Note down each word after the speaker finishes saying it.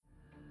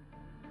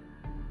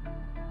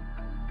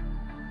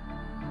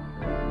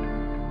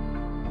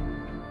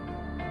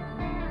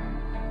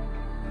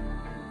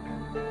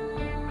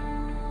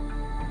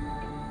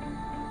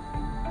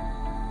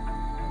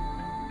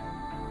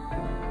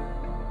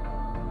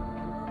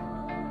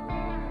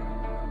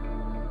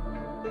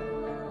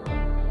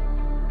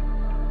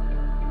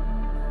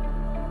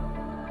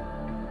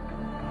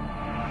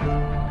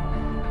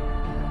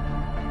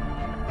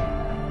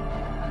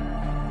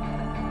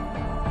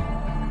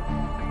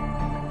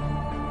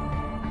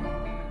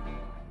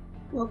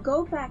Well,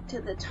 go back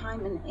to the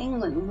time in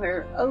England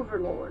where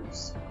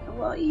overlords,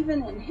 well,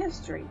 even in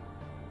history,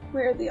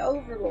 where the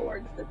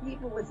overlords, the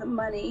people with the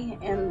money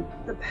and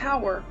the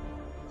power,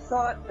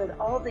 thought that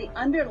all the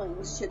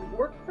underlings should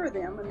work for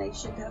them and they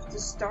should have to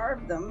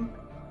starve them.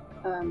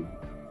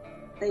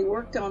 They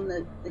worked on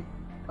the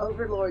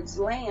overlord's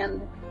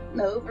land.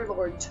 The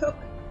overlord took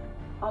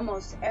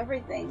almost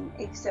everything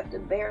except a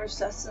bare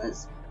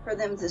sustenance for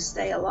them to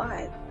stay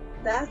alive.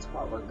 That's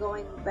what we're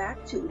going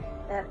back to,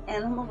 that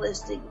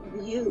animalistic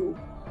view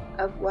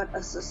of what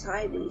a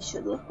society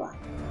should look like.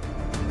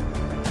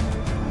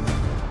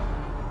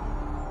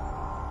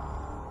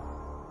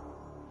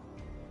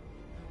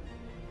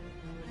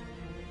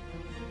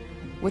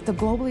 With the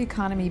global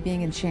economy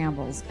being in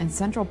shambles and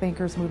central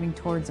bankers moving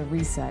towards a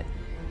reset,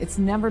 it's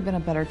never been a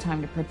better time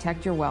to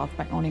protect your wealth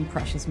by owning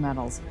precious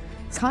metals.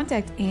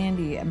 Contact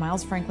Andy at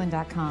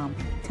milesfranklin.com.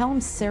 Tell him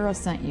Sarah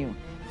sent you.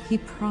 He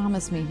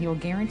promised me he will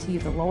guarantee you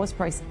the lowest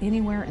price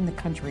anywhere in the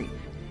country.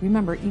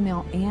 Remember,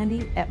 email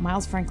Andy at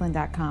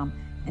milesfranklin.com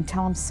and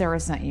tell him Sarah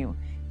sent you.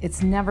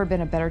 It's never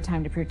been a better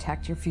time to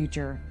protect your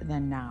future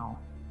than now.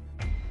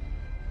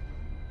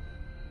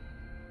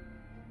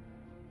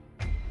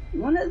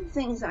 One of the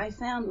things I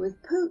found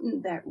with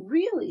Putin that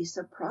really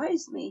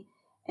surprised me,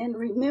 and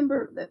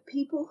remember that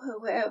people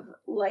who have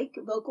like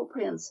vocal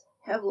prints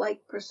have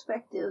like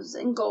perspectives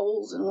and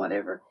goals and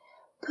whatever,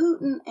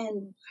 Putin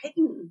and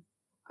Biden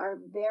are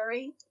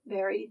very,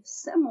 very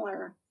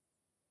similar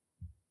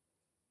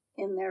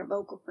in their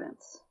vocal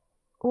prints.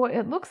 Well,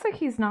 it looks like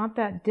he's not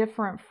that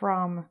different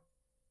from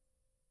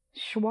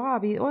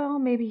Schwab. Well,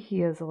 maybe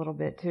he is a little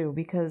bit too,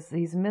 because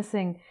he's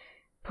missing.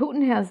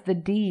 Putin has the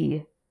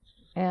D,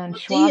 and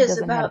Schwab D is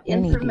doesn't about have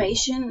any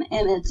information,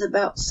 and it's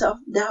about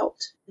self-doubt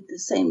at the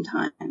same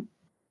time.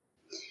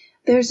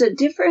 There's a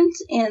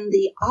difference in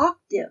the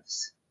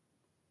octaves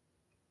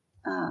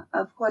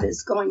of what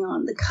is going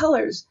on. The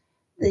colors,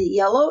 the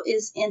yellow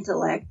is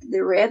intellect,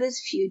 the red is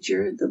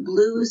future, the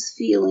blue is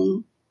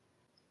feeling,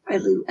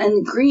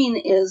 and green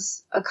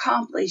is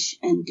accomplish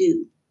and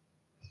do.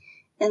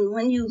 And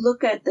when you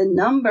look at the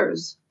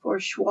numbers for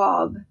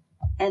Schwab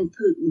and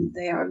Putin,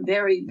 they are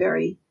very,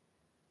 very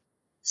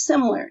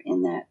similar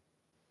in that.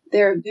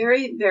 They're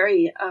very,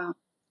 very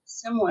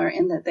similar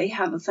in that they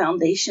have a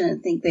foundation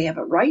and think they have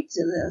a right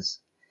to this.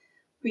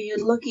 Where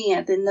you're looking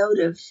at the note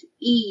of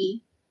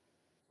E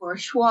for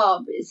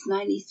Schwab, it's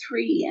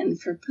 93, and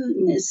for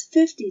Putin is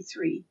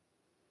 53.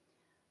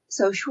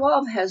 So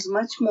Schwab has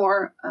much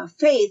more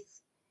faith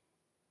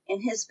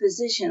in his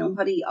position and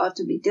what he ought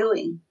to be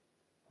doing.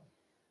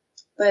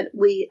 But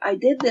I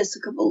did this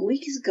a couple of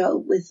weeks ago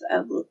with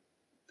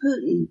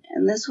Putin,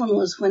 and this one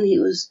was when he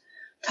was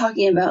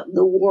talking about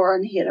the war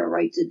and he had a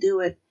right to do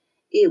it.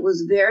 It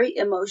was very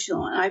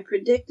emotional, and I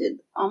predicted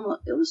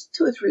it was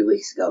 2 or 3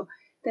 weeks ago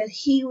that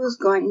he was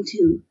going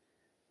to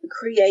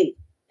create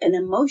an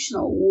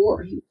emotional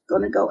war. He was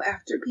going to go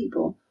after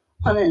people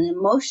on an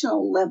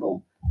emotional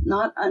level,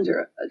 not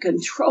under a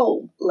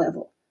control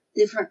level,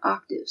 different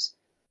octaves.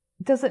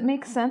 Does it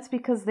make sense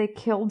because they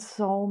killed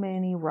so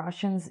many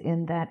Russians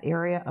in that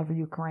area of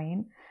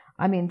Ukraine?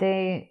 I mean,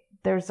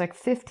 there's like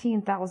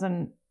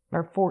 15,000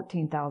 or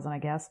 14,000, I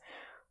guess,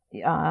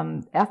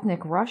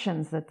 ethnic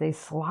Russians that they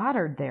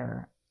slaughtered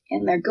there.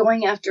 And they're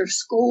going after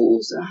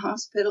schools and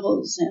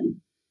hospitals and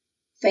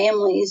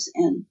families,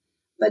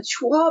 but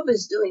Schwab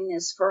is doing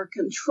this for a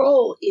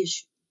control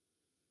issue,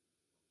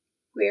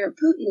 where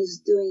Putin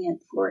is doing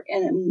it for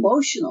an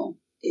emotional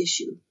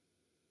issue.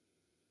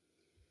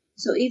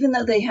 So even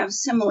though they have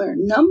similar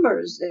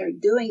numbers, they're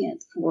doing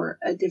it for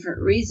a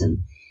different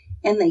reason.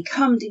 And they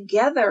come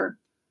together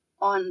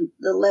on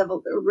the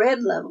level, the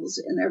red levels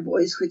in their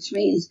voice, which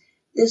means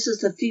this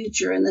is the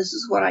future and this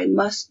is what I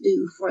must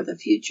do for the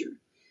future.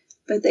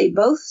 But they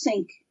both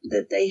think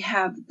that they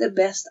have the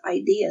best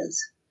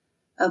ideas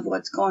of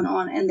what's going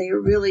on, and they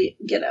really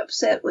get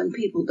upset when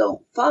people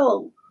don't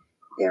follow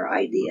their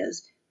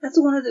ideas. That's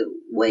one of the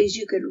ways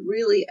you could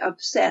really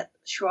upset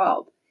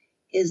Schwab,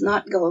 is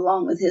not go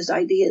along with his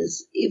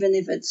ideas, even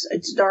if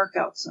it's dark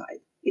outside.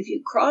 If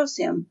you cross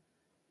him,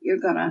 you're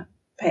going to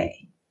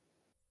pay.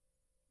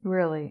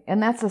 Really?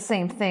 And that's the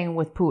same thing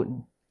with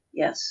Putin?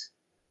 Yes.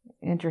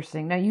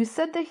 Interesting. Now, you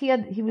said that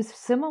he was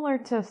similar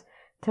to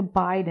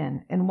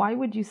Biden, and why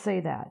would you say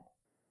that?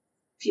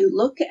 If you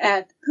look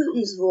at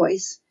Putin's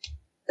voice,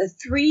 the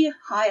 3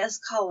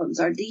 highest columns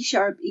are D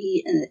sharp,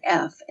 E, and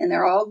F, and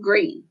they're all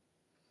green.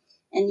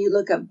 And you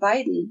look at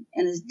Biden,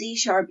 and it's D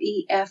sharp,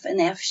 E, F, and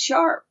F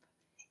sharp,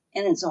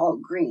 and it's all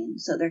green.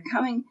 So they're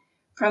coming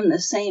from the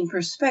same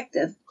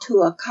perspective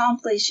to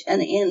accomplish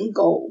an end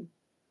goal.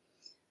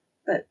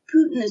 But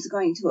Putin is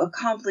going to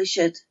accomplish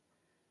it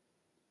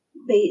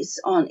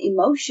based on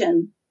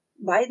emotion.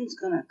 Biden's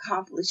going to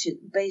accomplish it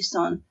based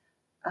on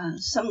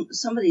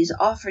somebody's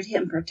offered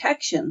him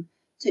protection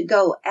to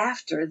go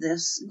after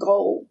this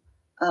goal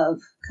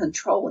of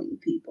controlling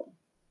people.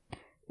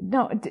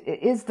 No,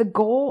 is the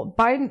goal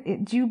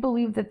Biden? Do you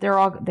believe that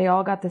they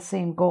all got the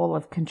same goal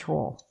of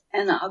control?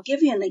 And I'll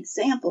give you an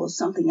example of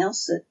something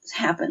else that's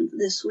happened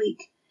this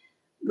week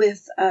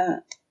with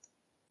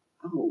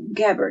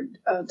Gabbard,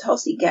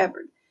 Tulsi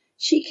Gabbard.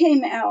 She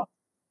came out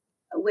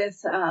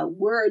with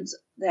words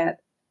that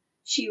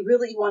she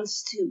really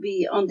wants to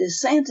be on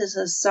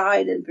DeSantis'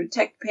 side and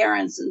protect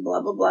parents and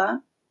blah, blah, blah.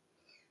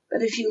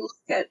 But if you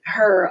look at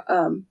her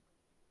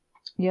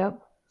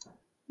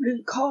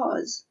root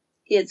cause,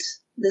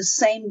 it's the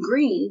same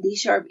green, D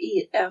sharp,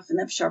 E, F, and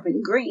F sharp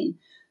in green.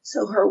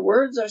 So her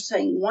words are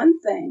saying one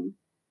thing,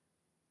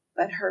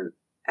 but her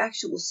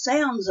actual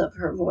sounds of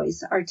her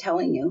voice are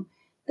telling you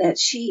that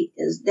she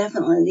is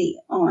definitely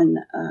on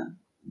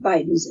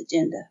Biden's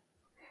agenda.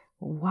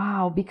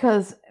 Wow,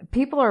 because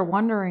people are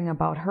wondering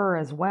about her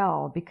as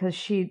well, because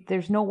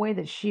there's no way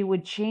that she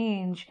would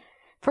change.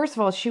 First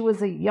of all, she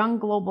was a young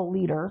global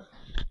leader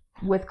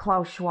with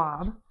Klaus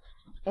Schwab,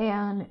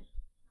 and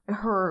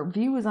her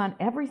views on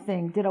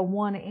everything did a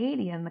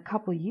 180 in a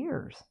couple of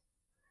years.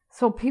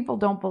 So people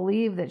don't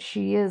believe that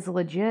she is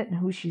legit and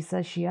who she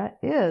says she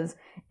is,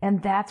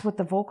 and that's what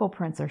the vocal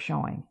prints are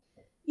showing.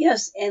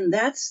 Yes, and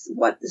that's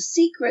what the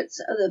secrets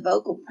of the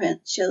vocal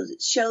print shows.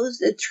 It shows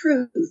the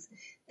truth.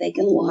 They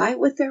can lie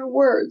with their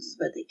words,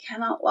 but they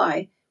cannot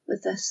lie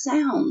with the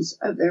sounds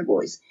of their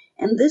voice.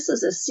 And this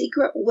is a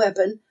secret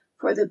weapon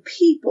for the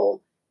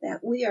people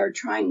that we are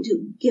trying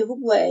to give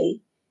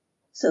away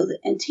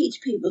and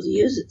teach people to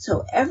use it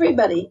so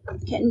everybody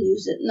can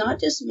use it, not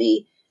just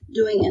me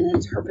doing an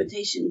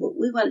interpretation, but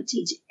we want to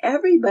teach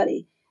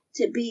everybody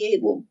to be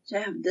able to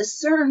have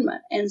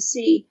discernment and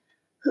see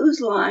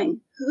who's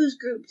lying, who's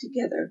grouped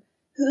together,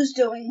 who's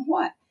doing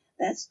what.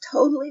 That's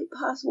totally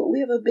possible. We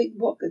have a big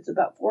book. It's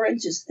about 4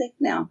 inches thick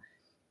now.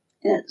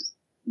 And it's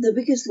The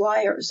Biggest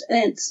Liars.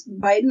 And it's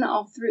Biden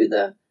all through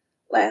the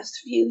last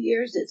few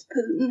years. It's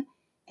Putin.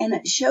 And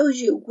it shows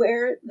you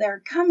where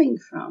they're coming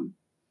from.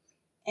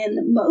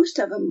 And most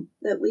of them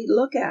that we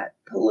look at,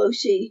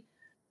 Pelosi,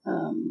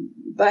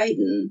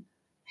 Biden,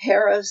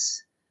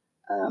 Harris,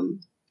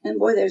 and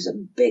boy, there's a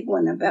big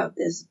one about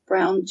this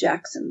Brown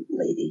Jackson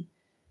lady.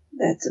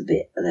 That's a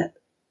bit that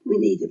we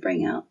need to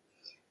bring out.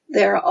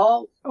 They're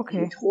all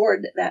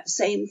toward that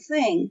same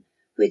thing,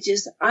 which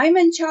is I'm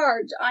in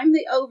charge. I'm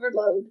the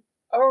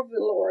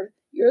overlord.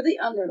 You're the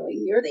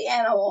underling. You're the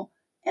animal.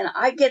 And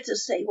I get to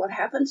say what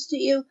happens to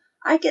you.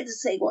 I get to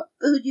say what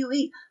food you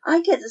eat.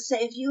 I get to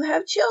say if you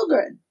have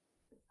children.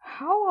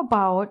 How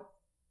about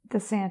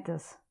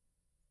DeSantis?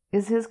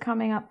 Is his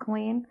coming up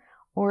clean,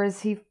 or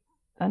is he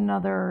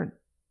another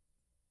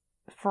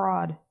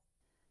fraud?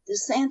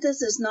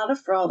 DeSantis is not a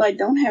fraud. I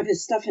don't have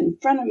his stuff in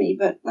front of me,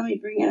 but let me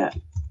bring it up.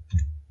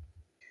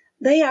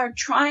 They are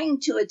trying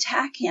to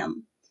attack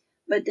him,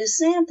 but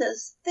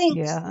DeSantis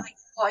thinks like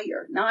a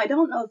lawyer. Now, I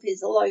don't know if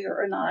he's a lawyer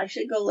or not. I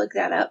should go look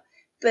that up.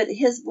 But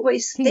his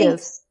voice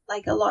thinks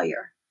like a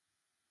lawyer.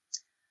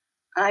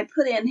 I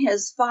put in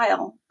his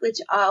file, which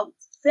I'll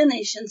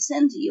finish and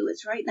send to you.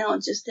 It's right now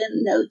just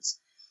in notes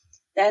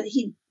that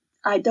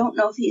I don't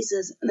know if he's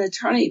an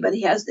attorney, but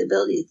he has the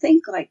ability to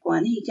think like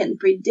one. He can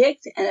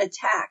predict and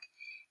attack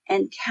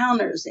and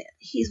counters it.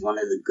 He's one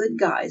of the good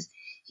guys.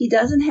 He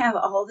doesn't have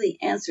all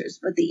the answers,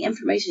 but the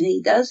information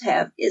he does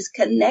have is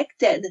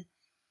connected.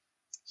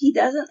 He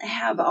doesn't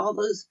have all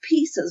those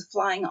pieces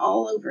flying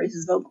all over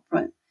his vocal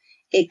print.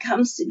 It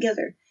comes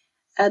together.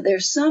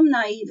 There's some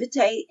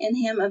naivete in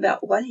him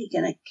about what he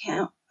can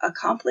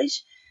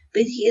accomplish,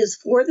 but he is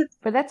for the...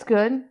 But that's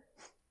good.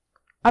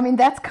 I mean,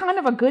 that's kind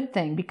of a good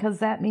thing because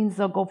that means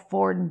they'll go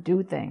forward and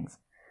do things.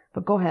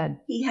 But go ahead.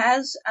 He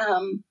has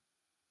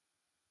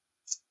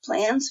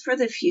plans for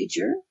the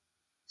future,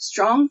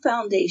 strong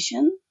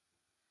foundation.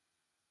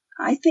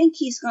 I think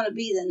he's going to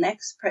be the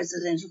next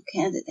presidential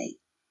candidate.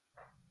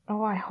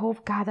 Oh, I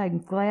hope, God, I'm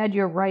glad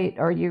you're right.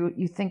 Or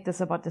you think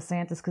this about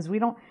DeSantis, because we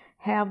don't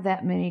have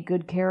that many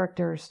good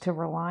characters to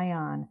rely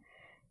on.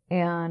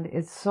 And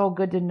it's so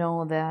good to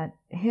know that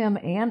him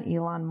and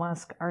Elon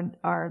Musk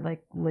are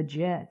like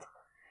legit,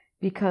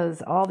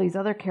 because all these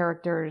other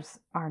characters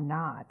are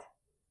not.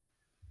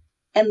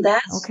 And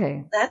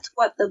that's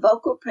what the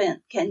vocal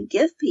print can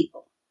give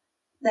people.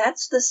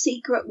 That's the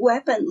secret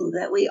weapon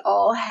that we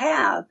all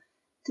have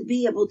to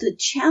be able to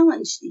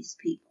challenge these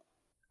people.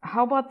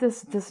 How about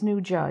this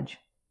new judge?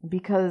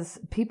 Because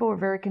people were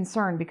very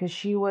concerned because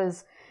she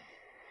was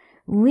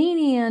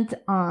lenient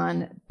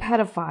on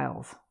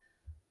pedophiles.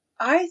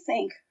 I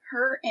think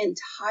her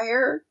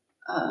entire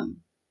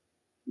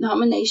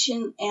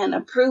nomination and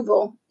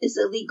approval is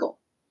illegal.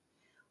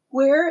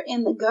 Where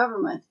in the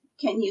government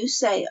can you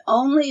say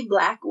only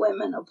Black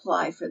women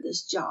apply for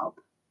this job?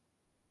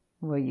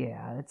 Well,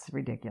 yeah, it's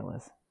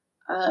ridiculous.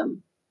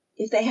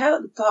 If they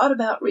haven't thought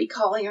about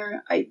recalling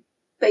her,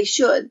 they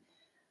should.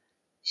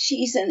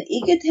 She's an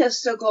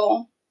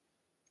egotistical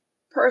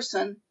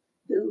person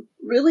who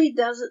really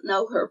doesn't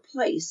know her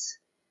place.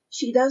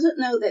 She doesn't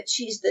know that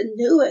she's the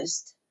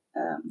newest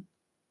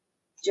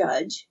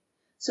judge.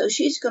 So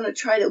she's going to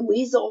try to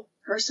weasel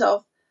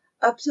herself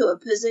up to a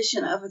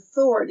position of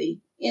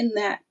authority in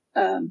that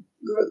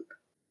group,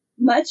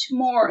 much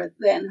more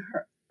than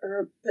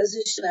her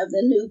position of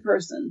the new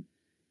person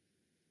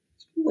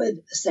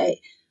would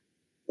say.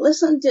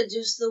 Listen to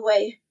just the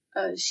way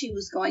she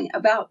was going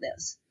about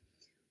this.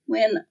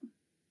 when,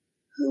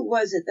 who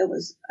was it that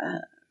was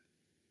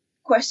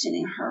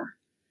questioning her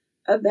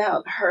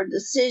about her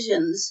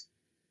decisions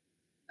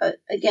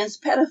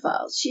against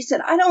pedophiles? She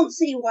said, I don't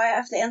see why I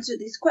have to answer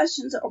these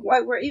questions or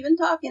why we're even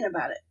talking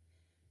about it.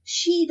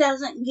 She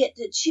doesn't get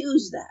to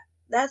choose that.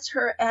 That's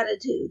her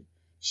attitude.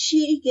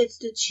 She gets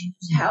to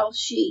choose how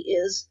she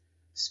is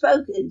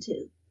spoken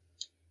to.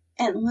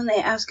 And when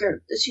they ask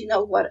her, does she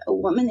know what a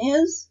woman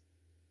is?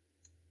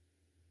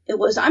 It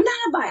was, I'm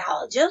not a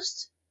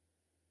biologist.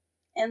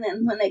 And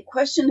then when they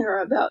questioned her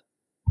about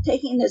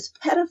taking this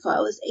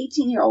pedophile, this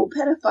 18-year-old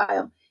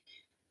pedophile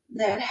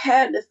that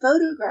had the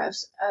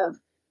photographs of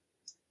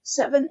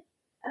 7,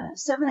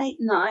 8,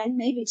 9,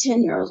 maybe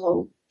 10 years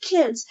old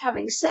kids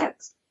having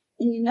sex,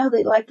 and you know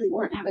they likely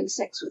weren't having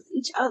sex with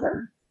each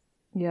other.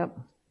 Yep.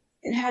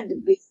 It had to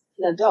be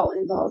an adult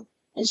involved.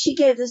 And she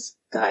gave this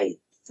guy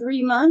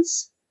 3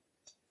 months,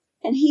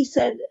 and he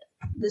said,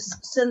 this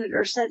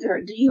senator said to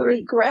her, do you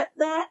regret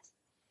that?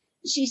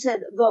 She said,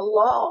 the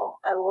law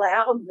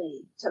allowed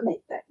me to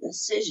make that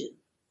decision.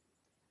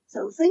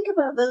 So think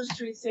about those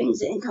 3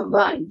 things and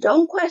combine.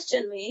 Don't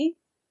question me.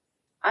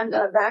 I'm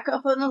going to back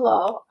up on the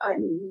law.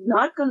 I'm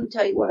not going to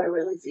tell you what I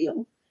really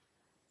feel.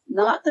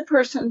 Not the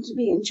person to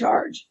be in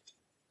charge.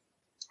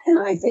 And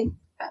I think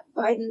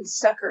Biden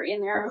stuck her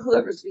in there,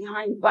 whoever's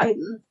behind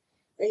Biden,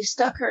 they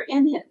stuck her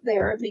in it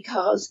there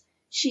because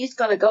she's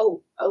going to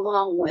go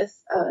along with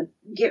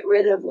get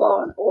rid of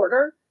law and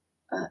order,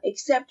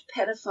 accept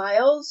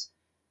pedophiles.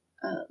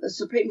 The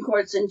Supreme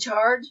Court's in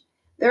charge.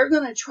 They're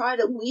going to try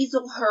to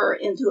weasel her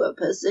into a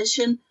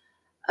position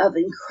of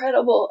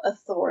incredible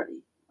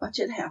authority. Watch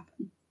it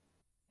happen.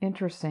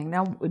 Interesting.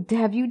 Now,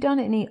 have you done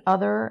any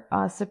other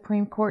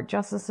Supreme Court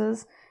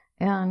justices,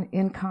 and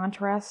in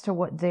contrast to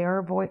what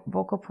their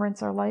vocal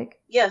prints are like?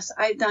 Yes,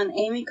 I've done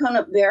Amy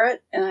Coney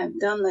Barrett, and I've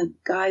done the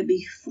guy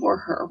before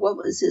her. What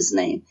was his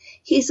name?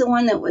 He's the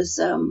one that was,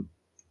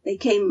 they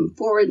came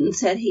forward and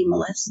said he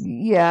molested.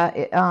 Yeah,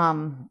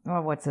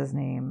 what's his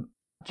name?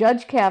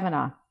 Judge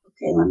Kavanaugh.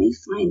 Okay, let me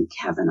find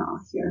Kavanaugh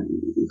here, and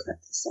you can cut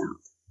this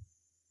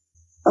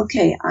out.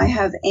 Okay, I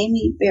have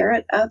Amy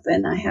Barrett up,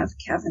 and I have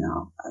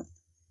Kavanaugh up.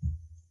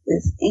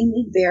 With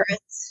Amy Barrett.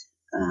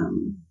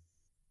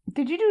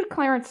 Did you do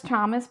Clarence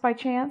Thomas by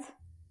chance?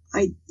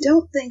 I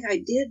don't think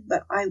I did,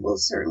 but I will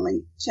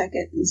certainly check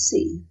it and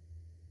see.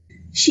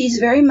 She's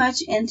very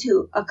much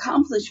into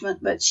accomplishment,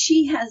 but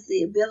she has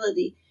the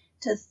ability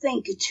to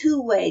think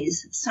 2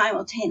 ways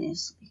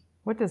simultaneously.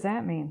 What does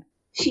that mean?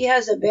 She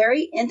has a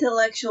very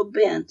intellectual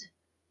bent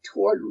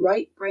toward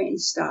right brain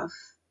stuff,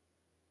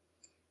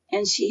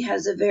 and she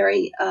has a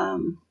very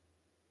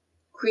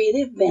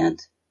creative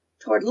bent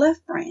toward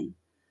left brain.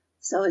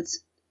 So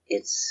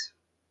it's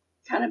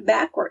kind of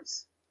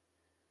backwards.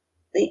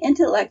 The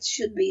intellect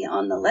should be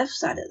on the left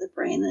side of the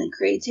brain and the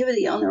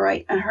creativity on the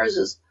right, and hers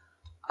is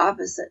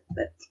opposite.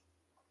 But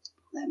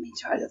let me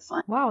try to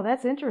find. Wow,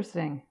 that's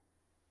interesting.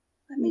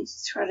 Let me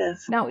try to.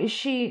 Now, is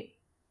she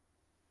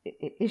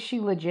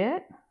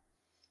legit?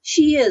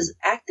 She is.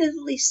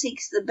 Actively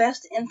seeks the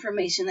best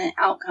information and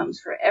outcomes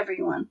for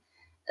everyone,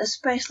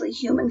 especially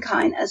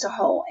humankind as a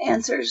whole.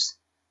 Answers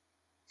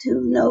to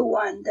no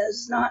one,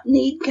 does not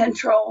need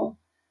control.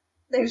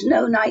 There's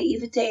no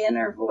naivete in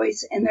her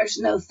voice, and there's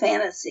no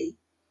fantasy.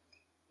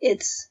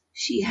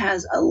 She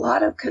has a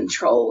lot of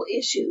control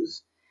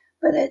issues,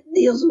 but it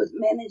deals with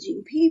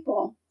managing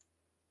people,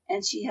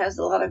 and she has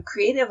a lot of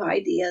creative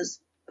ideas,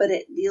 but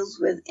it deals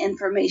with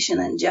information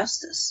and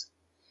justice.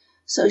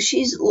 So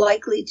she's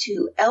likely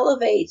to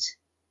elevate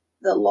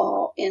the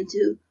law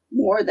into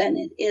more than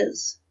it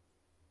is.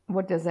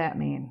 What does that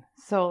mean?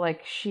 So,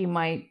 like, she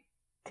might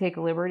take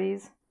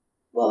liberties?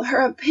 Well,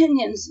 her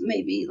opinions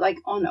may be like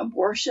on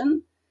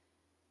abortion.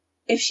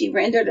 If she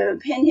rendered an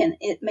opinion,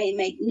 it may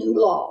make new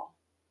law.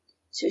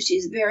 So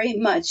she's very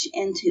much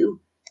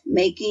into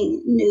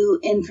making new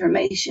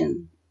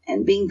information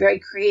and being very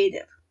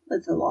creative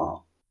with the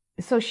law.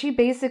 So she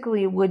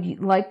basically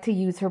would like to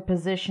use her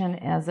position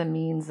as a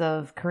means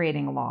of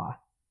creating law.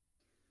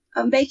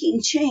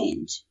 Making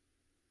change.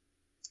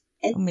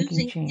 And making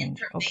using change.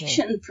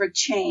 information for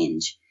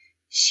change.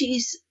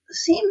 She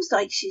seems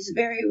like she's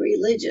very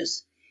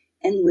religious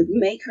and would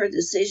make her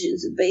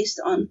decisions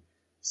based on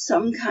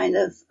some kind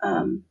of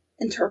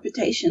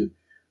interpretation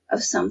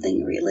of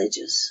something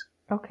religious.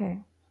 Okay.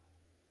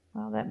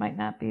 Well, that might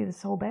not be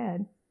so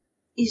bad.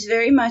 He's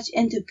very much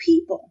into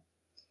people.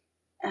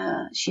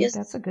 She has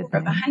That's a good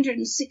of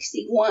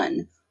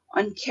 161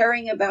 on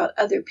caring about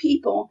other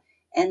people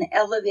and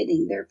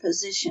elevating their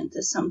position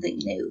to something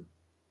new.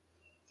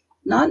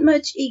 Not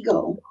much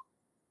ego,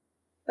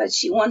 but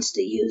she wants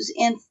to use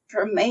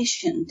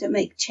information to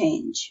make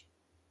change.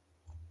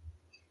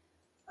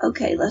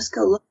 Okay, let's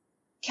go look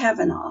at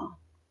Kavanaugh.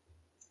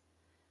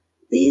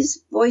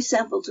 These voice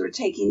samples were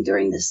taken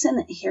during the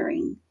Senate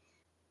hearing.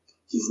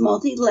 He's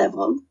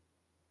multi-leveled.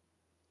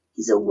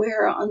 He's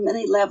aware on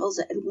many levels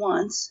at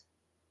once.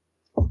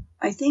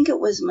 I think it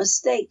was a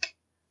mistake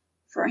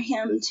for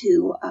him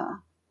to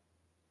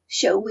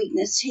show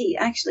weakness. He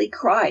actually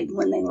cried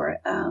when they were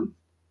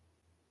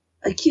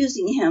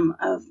accusing him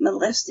of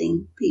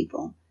molesting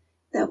people.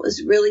 That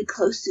was really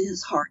close to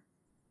his heart.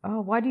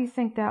 Oh, why do you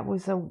think that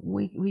was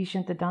we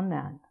shouldn't have done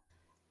that?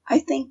 I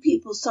think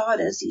people saw it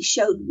as he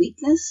showed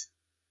weakness.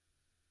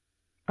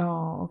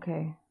 Oh,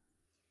 okay.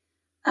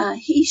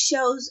 He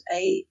shows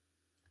a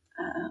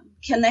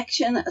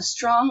connection, a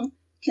strong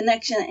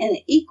connection, and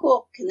an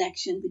equal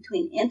connection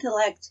between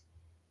intellect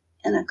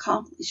and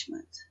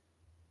accomplishment.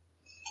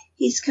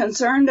 He's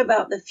concerned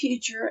about the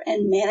future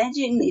and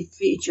managing the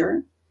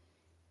future.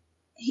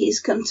 He's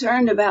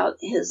concerned about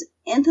his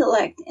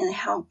intellect and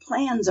how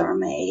plans are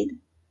made.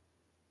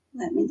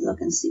 Let me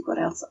look and see what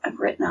else I've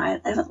written. I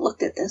haven't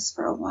looked at this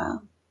for a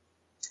while.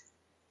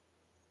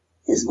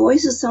 His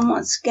voice is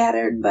somewhat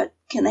scattered but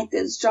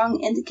connected, strong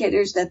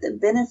indicators that the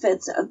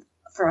benefits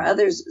for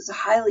others is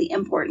highly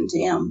important to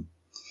him.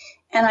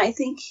 And I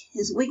think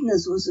his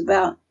weakness was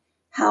about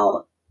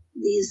how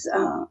these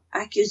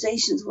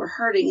accusations were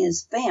hurting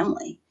his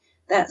family.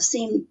 That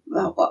seemed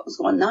about what was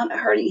going on, not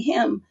hurting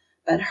him,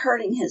 but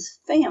hurting his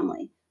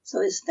family.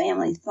 So his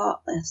family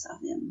thought less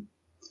of him.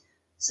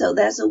 So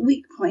that's a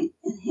weak point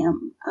in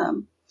him.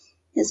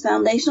 His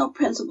foundational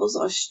principles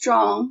are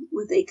strong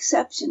with the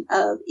exception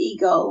of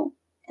ego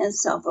and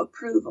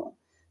self-approval.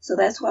 So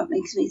that's what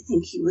makes me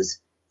think he was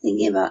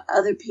thinking about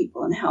other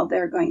people and how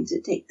they're going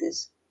to take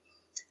this.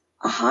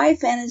 A high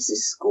fantasy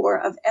score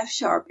of F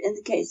sharp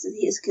indicates that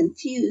he is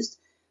confused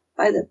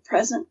by the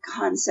present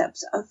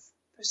concepts of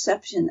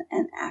perception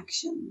and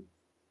action.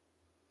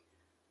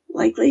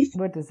 Likely.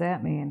 What does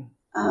that mean?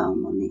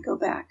 Let me go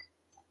back.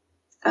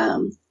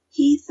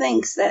 He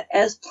thinks that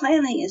as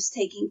planning is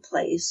taking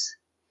place,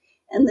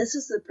 and this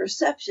is the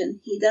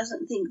perception, he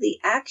doesn't think the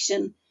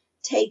action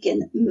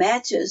taken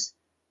matches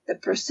the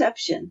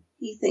perception.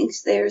 He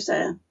thinks there's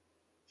a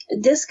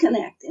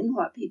disconnect in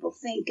what people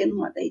think and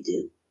what they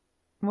do.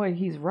 Well,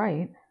 he's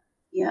right.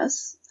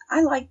 Yes,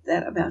 I like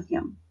that about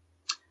him.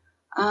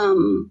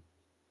 An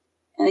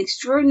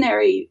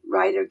extraordinary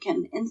writer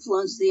can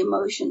influence the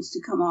emotions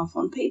to come off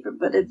on paper,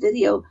 but a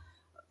video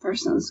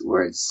person's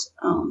words,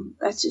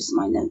 that's just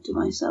my note to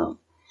myself.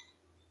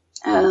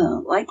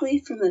 Likely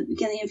from the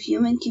beginning of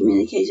human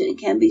communication, it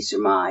can be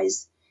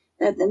surmised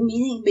that the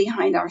meaning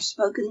behind our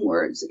spoken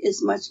words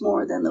is much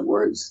more than the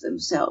words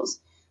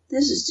themselves.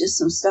 This is just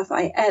some stuff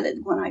I added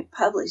when I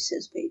published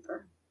his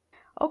paper.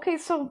 Okay,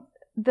 so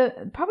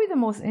probably the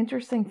most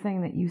interesting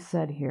thing that you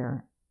said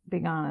here,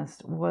 being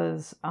honest,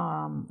 was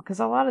because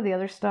a lot of the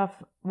other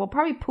stuff, well,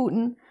 probably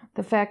Putin,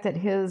 the fact that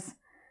his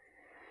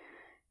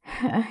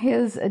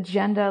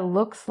agenda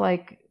looks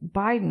like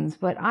Biden's,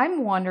 but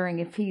I'm wondering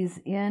if he's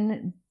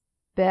in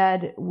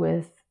bed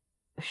with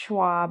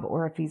Schwab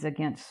or if he's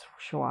against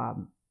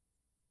Schwab.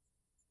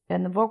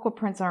 And the vocal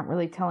prints aren't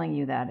really telling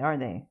you that, are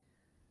they?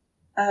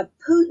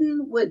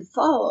 Putin would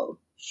follow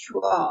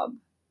Schwab.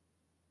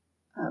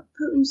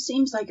 Putin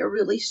seems like a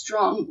really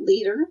strong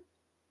leader,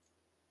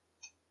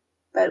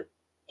 but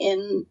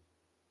in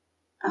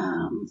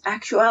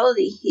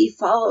actuality, he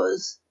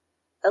follows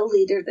a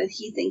leader that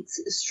he thinks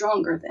is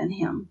stronger than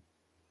him.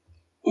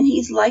 And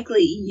he's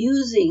likely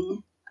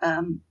using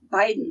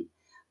Biden.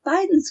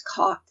 Biden's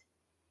caught.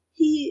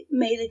 He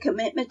made a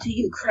commitment to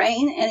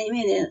Ukraine and he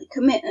made a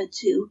commitment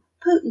to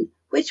Putin.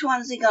 Which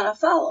one is he going to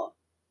follow?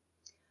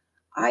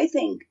 I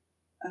think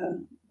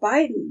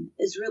Biden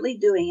is really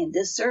doing a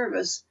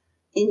disservice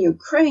in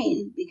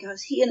Ukraine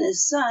because he and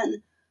his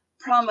son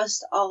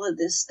promised all of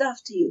this stuff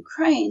to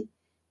Ukraine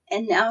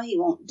and now he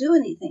won't do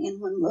anything.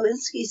 And when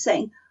Lewinsky's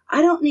saying,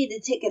 I don't need a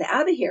ticket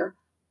out of here,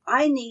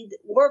 I need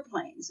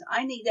warplanes,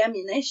 I need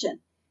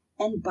ammunition,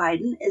 and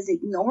Biden is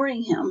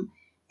ignoring him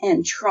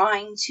and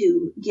trying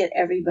to get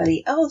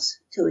everybody else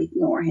to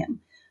ignore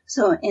him.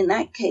 So in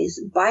that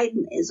case,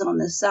 Biden is on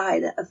the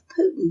side of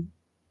Putin.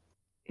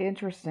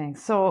 Interesting.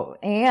 So,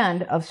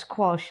 and of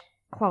Klaus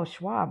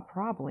Schwab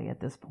probably at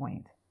this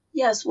point.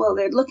 Yes, well,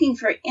 they're looking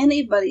for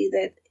anybody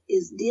that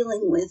is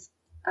dealing with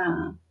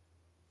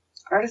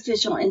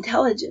artificial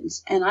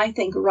intelligence. And I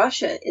think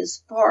Russia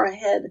is far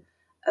ahead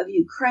of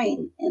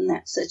Ukraine in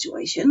that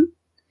situation.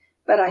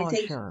 But I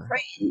think sure.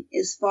 Ukraine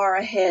is far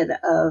ahead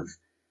of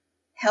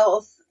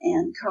health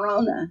and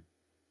corona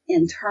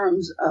in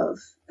terms of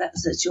that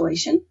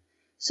situation.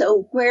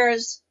 So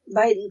where's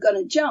Biden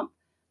going to jump?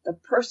 The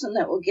person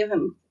that will give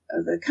him,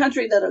 the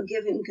country that will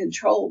give him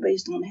control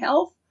based on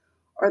health,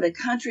 or the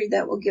country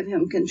that will give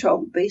him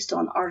control based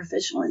on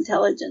artificial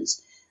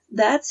intelligence?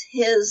 That's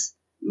his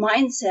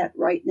mindset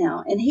right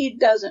now. And he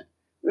doesn't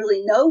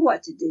really know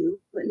what to do,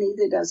 but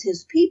neither does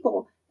his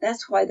people.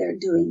 That's why they're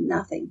doing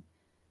nothing.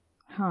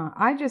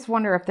 I just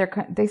wonder if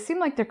they seem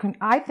like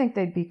I think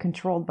they'd be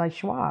controlled by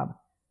Schwab.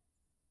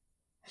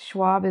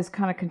 Schwab is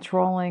kind of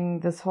controlling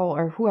this whole,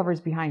 or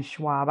whoever's behind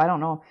Schwab. I don't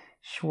know.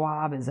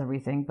 Schwab is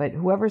everything, but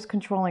whoever's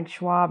controlling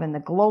Schwab and the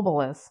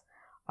globalists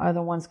are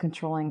the ones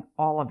controlling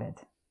all of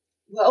it.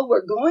 Well,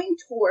 we're going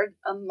toward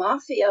a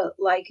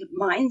mafia-like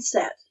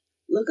mindset.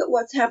 Look at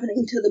what's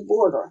happening to the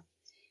border.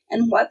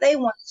 And what they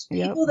want is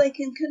people they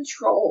can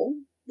control,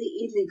 the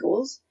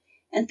illegals,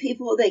 and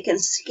people they can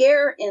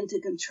scare into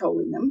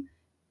controlling them,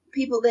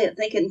 people that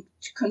they can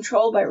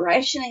control by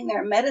rationing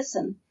their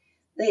medicine.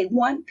 They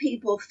want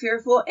people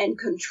fearful and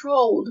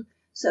controlled,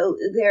 so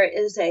there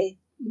is a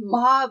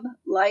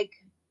mob-like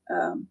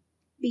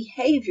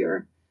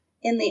behavior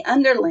in the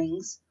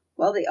underlings,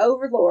 while the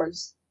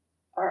overlords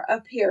are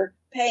up here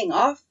paying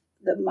off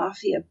the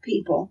mafia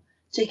people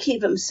to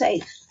keep them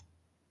safe.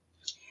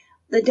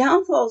 The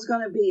downfall is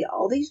going to be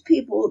all these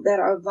people that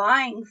are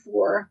vying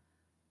for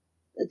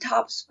the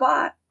top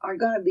spot are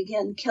going to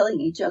begin killing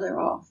each other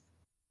off.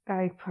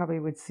 I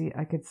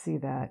could see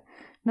that.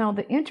 Now,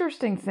 the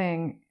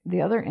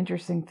other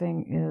interesting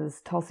thing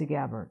is Tulsi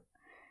Gabbard.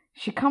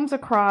 She comes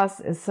across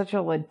as such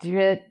a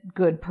legit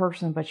good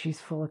person, but she's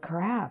full of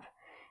crap.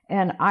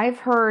 And I've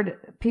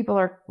heard people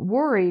are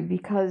worried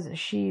because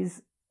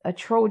she's a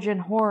Trojan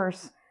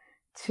horse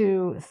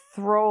to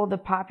throw the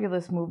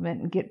populist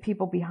movement and get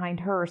people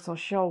behind her so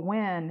she'll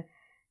win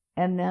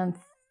and then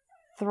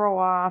throw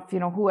off,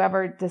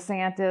 whoever,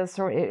 DeSantis,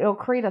 or it'll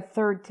create a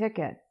third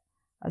ticket,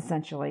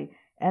 essentially.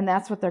 And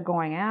that's what they're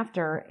going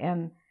after.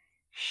 And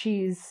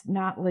she's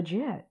not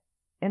legit.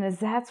 And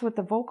that's what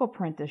the vocal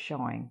print is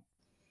showing.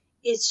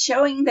 It's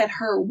showing that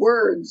her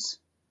words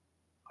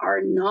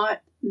are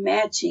not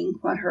matching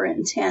what her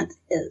intent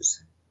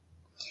is.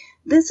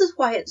 This is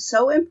why it's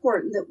so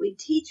important that we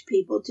teach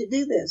people to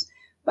do this.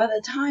 By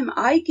the time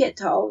I get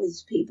to all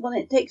these people, and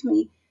it takes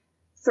me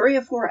 3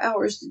 or 4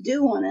 hours to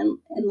do one, and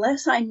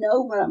unless I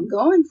know what I'm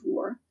going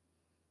for,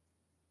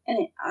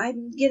 and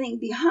I'm getting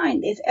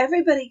behind. If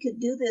everybody could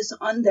do this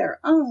on their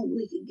own,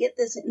 we could get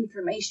this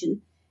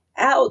information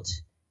out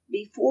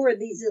before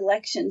these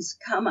elections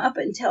come up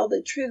and tell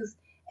the truth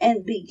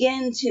and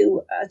begin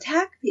to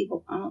attack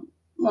people. I don't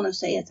want to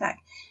say attack.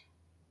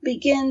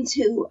 Begin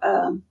to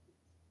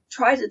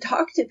try to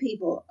talk to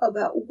people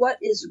about what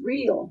is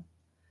real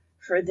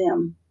for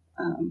them.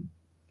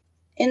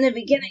 In the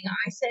beginning,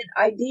 I said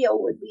ideal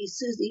would be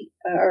Susie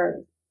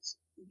or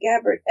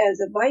Gabbard as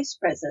a vice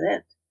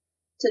president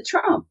to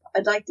Trump.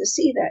 I'd like to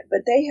see that,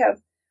 but they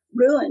have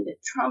ruined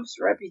Trump's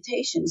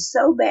reputation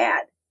so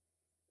bad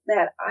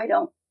that I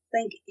don't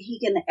think he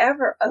can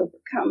ever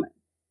overcome it.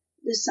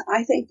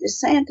 I think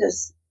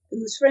DeSantis,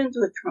 who's friends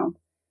with Trump,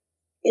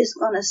 is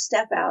going to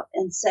step out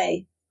and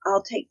say,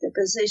 I'll take the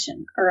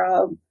position, or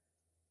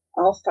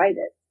I'll fight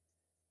it.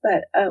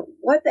 But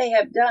what they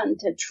have done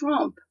to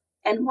Trump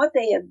and what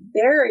they have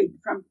buried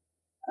from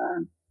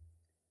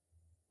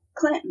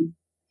Clinton,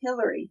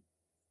 Hillary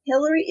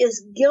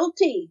is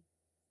guilty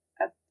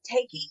of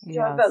taking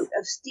your vote,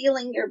 of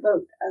stealing your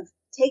vote, of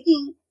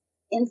taking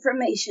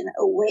information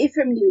away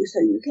from you so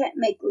you can't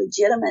make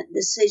legitimate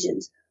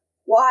decisions.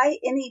 Why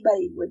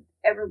anybody would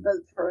ever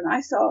vote for her. And I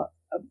saw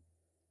a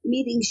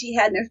meeting she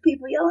had, and there's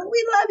people yelling,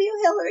 we love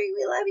you, Hillary,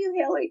 we love you,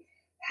 Hillary.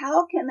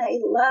 How can they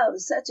love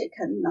such a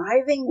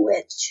conniving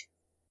witch?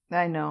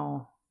 I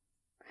know.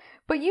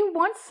 But you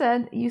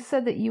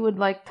said that you would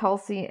like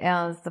Tulsi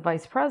as the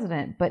vice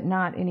president, but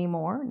not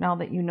anymore, now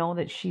that you know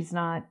that she's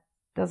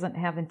doesn't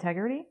have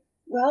integrity?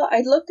 Well,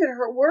 I looked at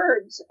her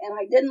words, and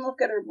I didn't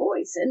look at her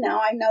voice, and now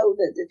I know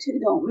that the two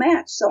don't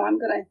match, so I'm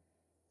going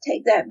to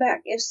take that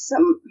back.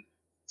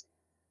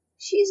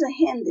 She's a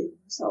Hindu,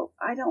 so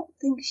I don't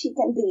think she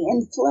can be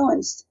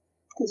influenced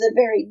to the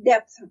very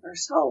depth of her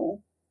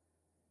soul.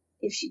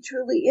 If she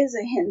truly is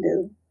a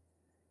Hindu,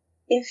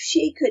 if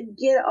she could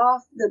get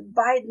off the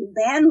Biden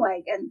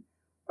bandwagon,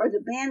 or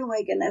the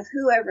bandwagon of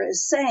whoever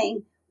is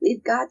saying,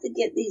 we've got to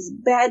get these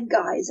bad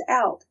guys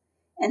out.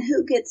 And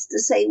who gets to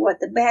say what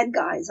the bad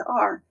guys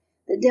are?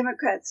 The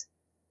Democrats.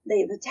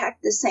 They've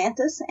attacked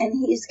DeSantis,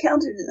 and he's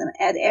countered them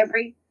at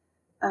every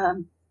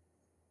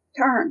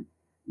turn.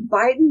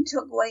 Biden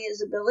took away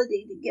his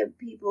ability to give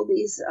people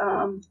these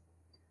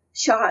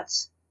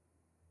shots,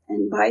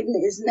 and Biden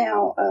is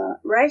now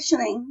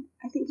rationing.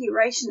 I think he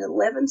rationed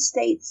 11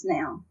 states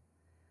now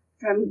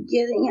from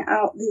getting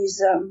out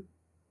these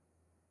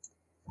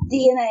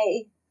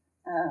DNA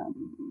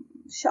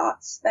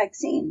shots,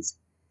 vaccines.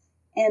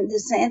 And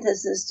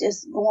DeSantis is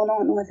just going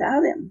on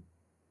without him.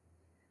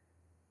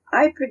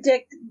 I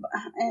predict,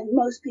 and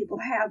most people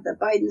have, that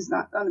Biden's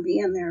not going to be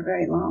in there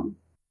very long.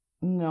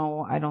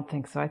 No, I don't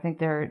think so. I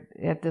think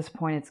at this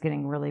point it's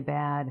getting really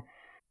bad.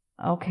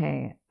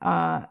 Okay,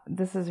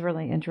 this is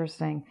really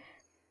interesting.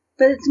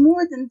 But it's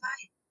more than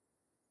Biden.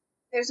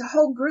 There's a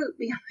whole group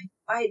behind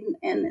Biden,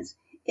 and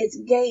it's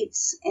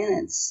Gates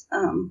and it's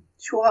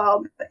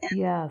Schwab. And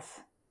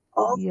yes.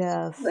 All who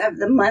have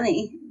the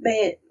money.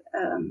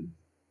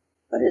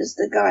 What is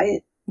the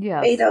guy?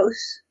 Yes.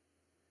 Bezos.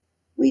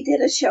 We did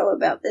a show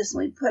about this,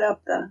 and we put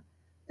up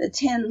the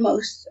 10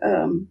 most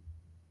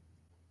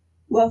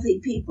wealthy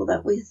people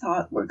that we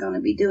thought were going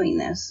to be doing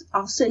this.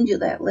 I'll send you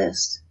that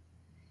list.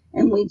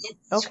 And we did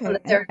each one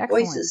of their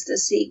voices to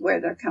see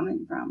where they're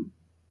coming from.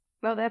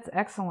 Well, that's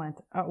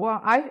excellent. Well,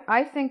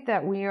 I think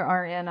that we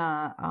are in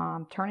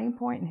a turning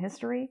point in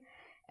history,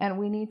 and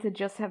we need to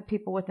just have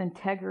people with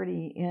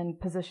integrity in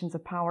positions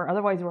of power.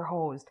 Otherwise, we're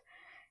hosed.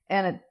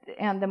 And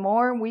the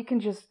more we can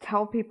just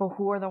tell people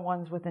who are the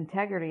ones with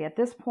integrity. At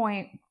this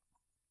point,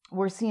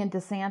 we're seeing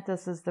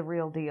DeSantis as the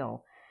real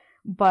deal.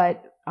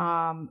 but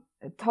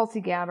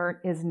Tulsi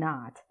Gabbard is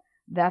not.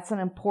 That's an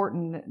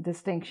important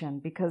distinction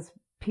because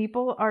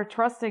people are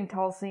trusting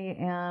Tulsi,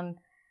 and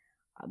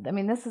I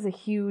mean, this is a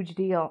huge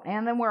deal.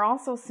 And then we're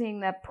also seeing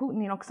that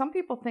Putin, some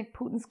people think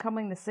Putin's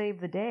coming to save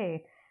the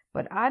day,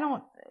 but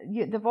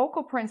the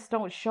vocal prints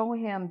don't show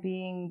him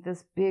being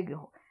this big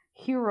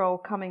hero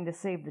coming to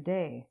save the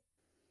day.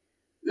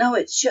 No,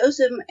 it shows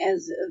him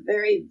as a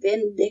very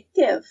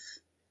vindictive,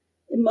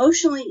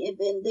 emotionally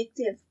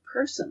vindictive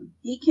person.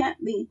 He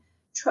can't be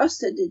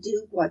trusted to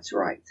do what's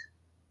right.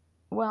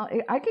 Well,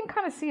 I can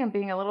kind of see him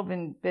being a little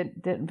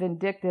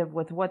vindictive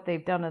with what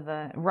they've done to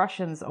the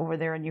Russians over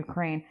there in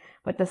Ukraine.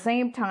 But at the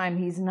same time,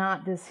 he's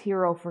not this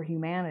hero for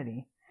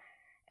humanity.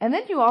 And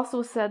then you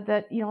also said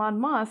that Elon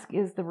Musk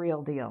is the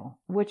real deal,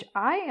 which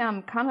I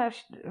am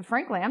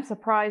frankly, I'm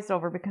surprised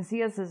over because he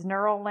has his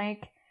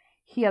Neuralink,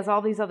 he has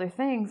all these other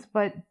things,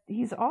 but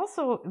he's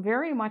also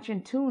very much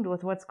in tune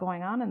with what's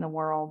going on in the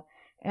world.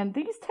 And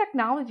these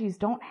technologies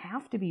don't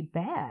have to be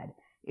bad.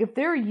 If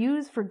they're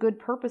used for good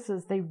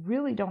purposes, they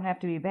really don't have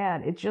to be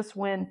bad. It's just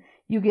when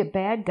you get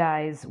bad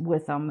guys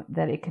with them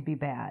that it could be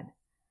bad.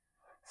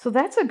 So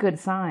that's a good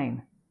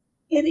sign.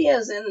 It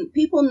is, and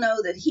people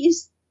know that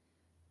he's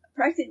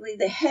practically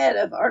the head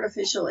of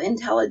artificial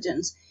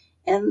intelligence,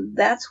 and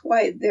that's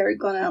why they're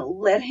going to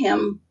let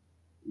him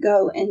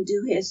go and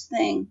do his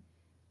thing.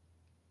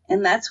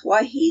 And that's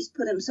why he's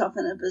put himself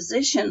in a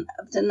position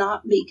to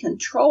not be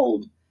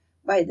controlled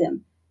by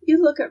them.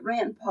 You look at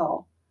Rand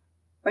Paul.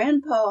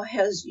 Rand Paul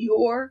has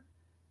your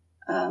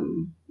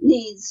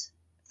needs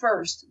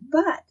first,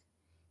 but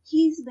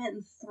he's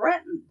been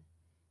threatened,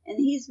 and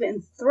he's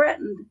been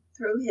threatened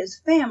through his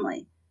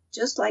family,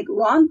 just like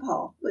Ron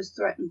Paul was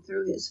threatened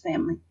through his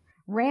family.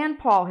 Rand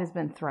Paul has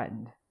been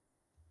threatened.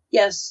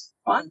 Yes,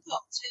 Ron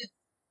Paul too.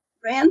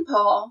 Rand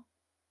Paul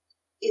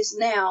is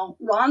now,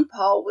 Ron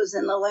Paul was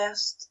in the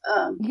last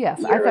yes,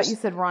 years. I thought you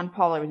said Ron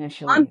Paul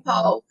initially. Ron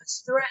Paul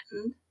was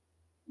threatened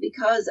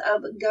because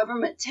of a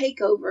government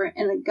takeover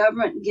and a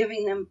government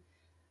giving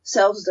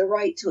themselves the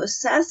right to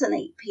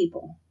assassinate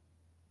people.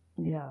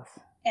 Yes.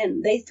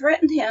 And they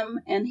threatened him,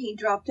 and he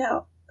dropped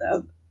out.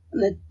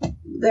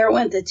 There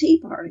went the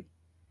Tea Party.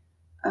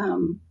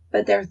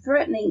 But they're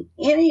threatening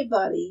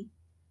anybody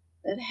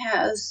that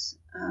has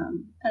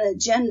an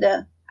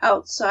agenda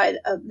outside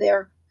of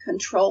their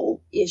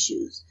control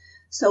issues.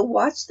 So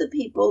watch the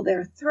people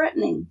they're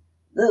threatening.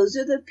 Those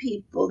are the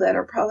people that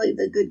are probably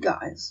the good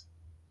guys.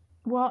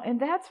 Well, and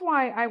that's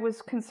why I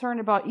was concerned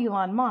about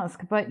Elon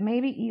Musk, but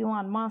maybe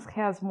Elon Musk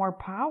has more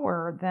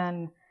power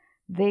than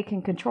they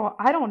can control.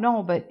 I don't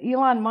know, but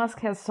Elon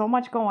Musk has so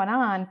much going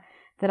on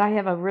that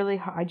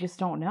I just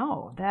don't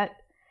know.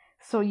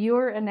 So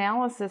your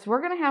analysis,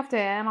 we're going to have to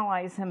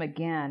analyze him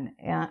again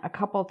a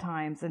couple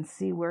times and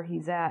see where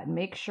he's at and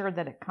make sure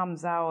that it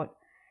comes out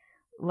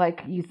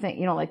like you think,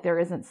 like there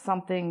isn't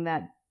something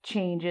that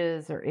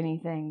changes or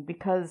anything,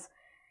 because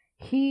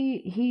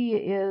he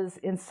is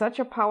in such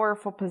a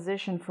powerful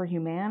position for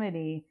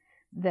humanity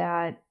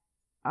that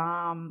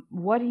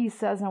what he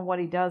says and what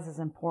he does is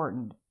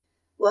important.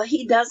 Well,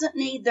 he doesn't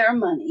need their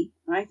money.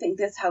 I think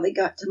that's how they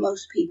got to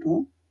most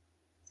people.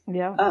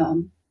 Yeah.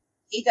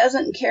 He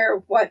doesn't care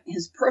what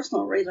his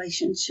personal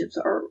relationships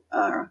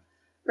or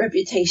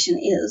reputation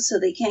is, so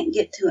they can't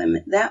get to him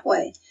that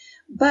way.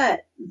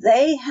 But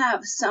they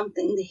have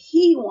something that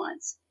he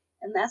wants,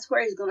 and that's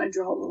where he's going to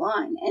draw the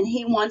line. And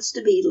he wants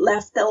to be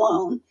left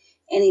alone,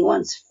 and he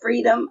wants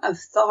freedom of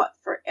thought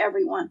for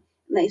everyone.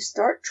 And they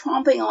start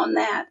tromping on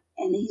that,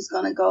 and he's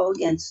going to go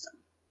against them.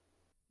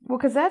 Well,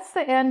 because that's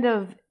the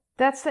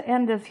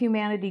end of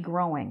humanity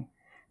growing.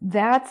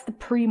 That's the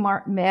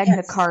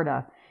pre-Magna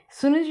Carta. As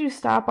soon as you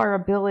stop our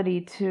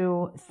ability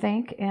to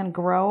think and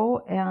grow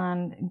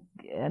and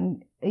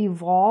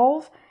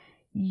evolve,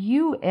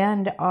 you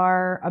end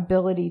our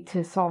ability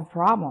to solve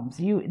problems.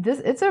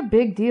 It's a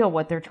big deal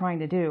what they're trying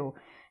to do.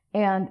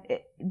 And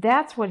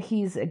that's what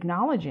he's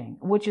acknowledging,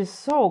 which is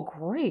so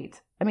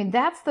great. I mean,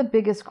 that's the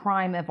biggest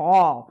crime of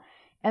all.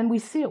 And we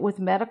see it with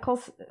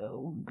medical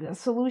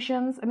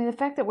solutions. I mean, the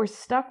fact that we're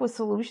stuck with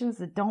solutions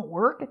that don't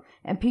work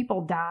and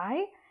people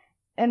die,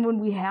 and when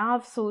we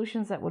have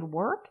solutions that would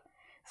work.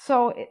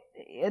 So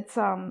it's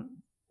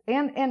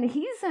and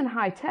he's in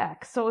high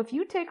tech. So if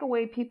you take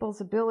away people's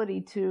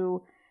ability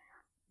to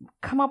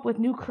come up with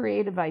new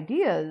creative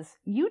ideas,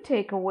 you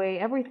take away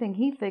everything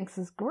he thinks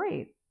is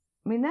great.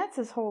 I mean, that's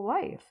his whole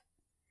life.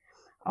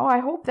 Oh, I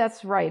hope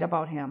that's right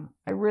about him.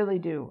 I really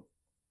do.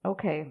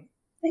 Okay.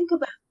 Think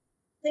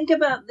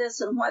about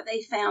this and what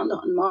they found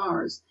on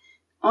Mars.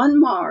 On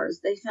Mars,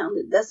 they found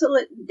a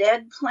desolate,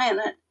 dead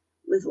planet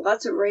with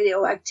lots of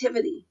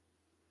radioactivity.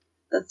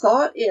 The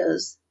thought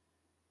is,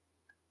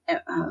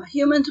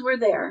 humans were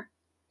there.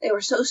 They were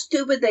so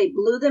stupid they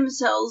blew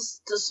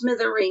themselves to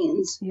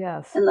smithereens.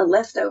 Yes. And the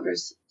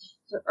leftovers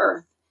to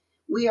Earth.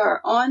 We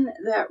are on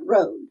that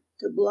road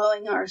to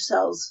blowing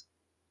ourselves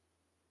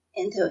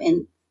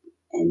into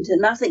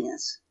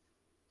nothingness.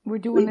 We're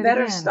doing it again. We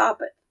better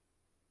stop it.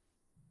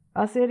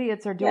 Us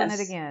idiots are doing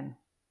it again.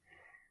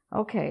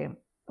 Okay.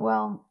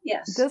 Well,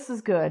 Yes. this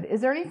is good.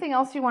 Is there anything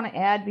else you want to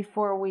add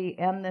before we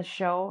end this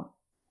show?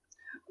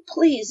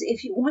 Please,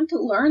 if you want to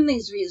learn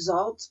these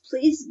results,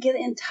 please get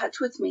in touch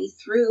with me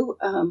through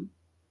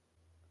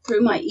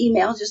my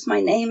email, just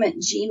my name at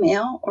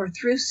Gmail, or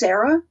through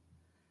Sarah.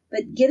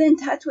 But get in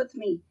touch with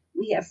me.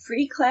 We have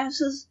free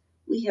classes.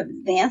 We have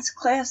advanced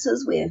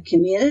classes. We have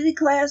community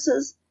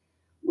classes.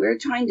 We're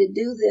trying to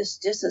do this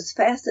just as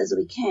fast as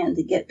we can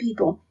to get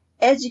people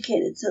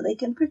educated so they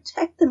can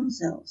protect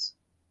themselves.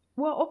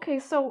 Well, okay,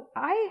 so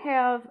I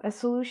have a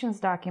solutions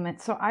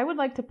document, so I would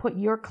like to put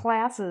your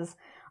classes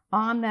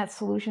on that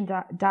solution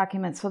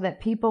document so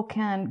that people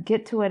can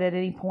get to it at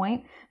any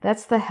point.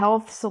 That's the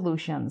health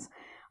solutions.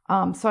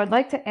 So I'd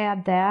like to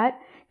add that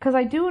because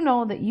I do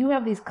know that you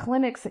have these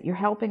clinics that you're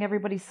helping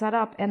everybody set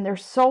up, and they're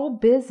so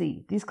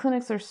busy. These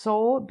clinics are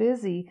so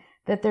busy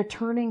that they're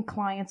turning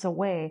clients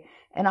away.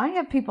 And I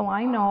have people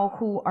I know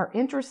who are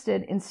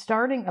interested in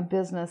starting a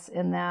business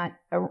in that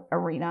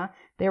arena.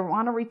 They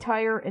want to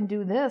retire and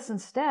do this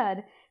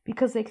instead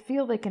because they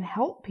feel they can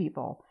help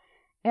people.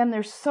 And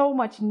there's so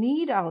much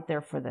need out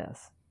there for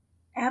this.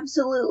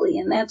 Absolutely.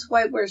 And that's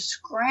why we're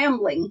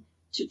scrambling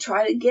to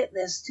try to get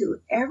this to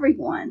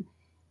everyone,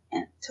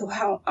 and to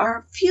how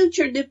our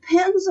future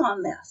depends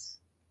on this.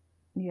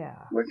 Yeah.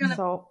 We're going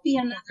to be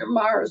another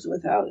Mars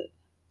without it.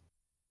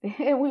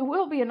 We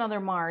will be another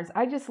Mars.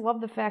 I just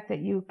love the fact that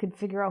you could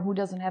figure out who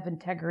doesn't have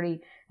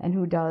integrity and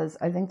who does.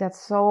 I think that's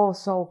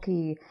so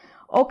key.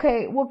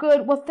 Okay, well,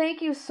 good. Well,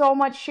 thank you so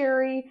much,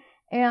 Sherry.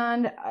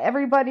 And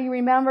everybody,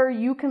 remember,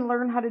 you can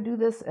learn how to do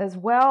this as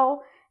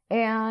well.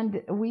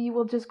 And we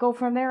will just go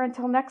from there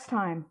until next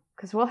time,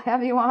 because we'll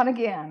have you on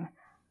again.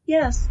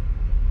 Yes.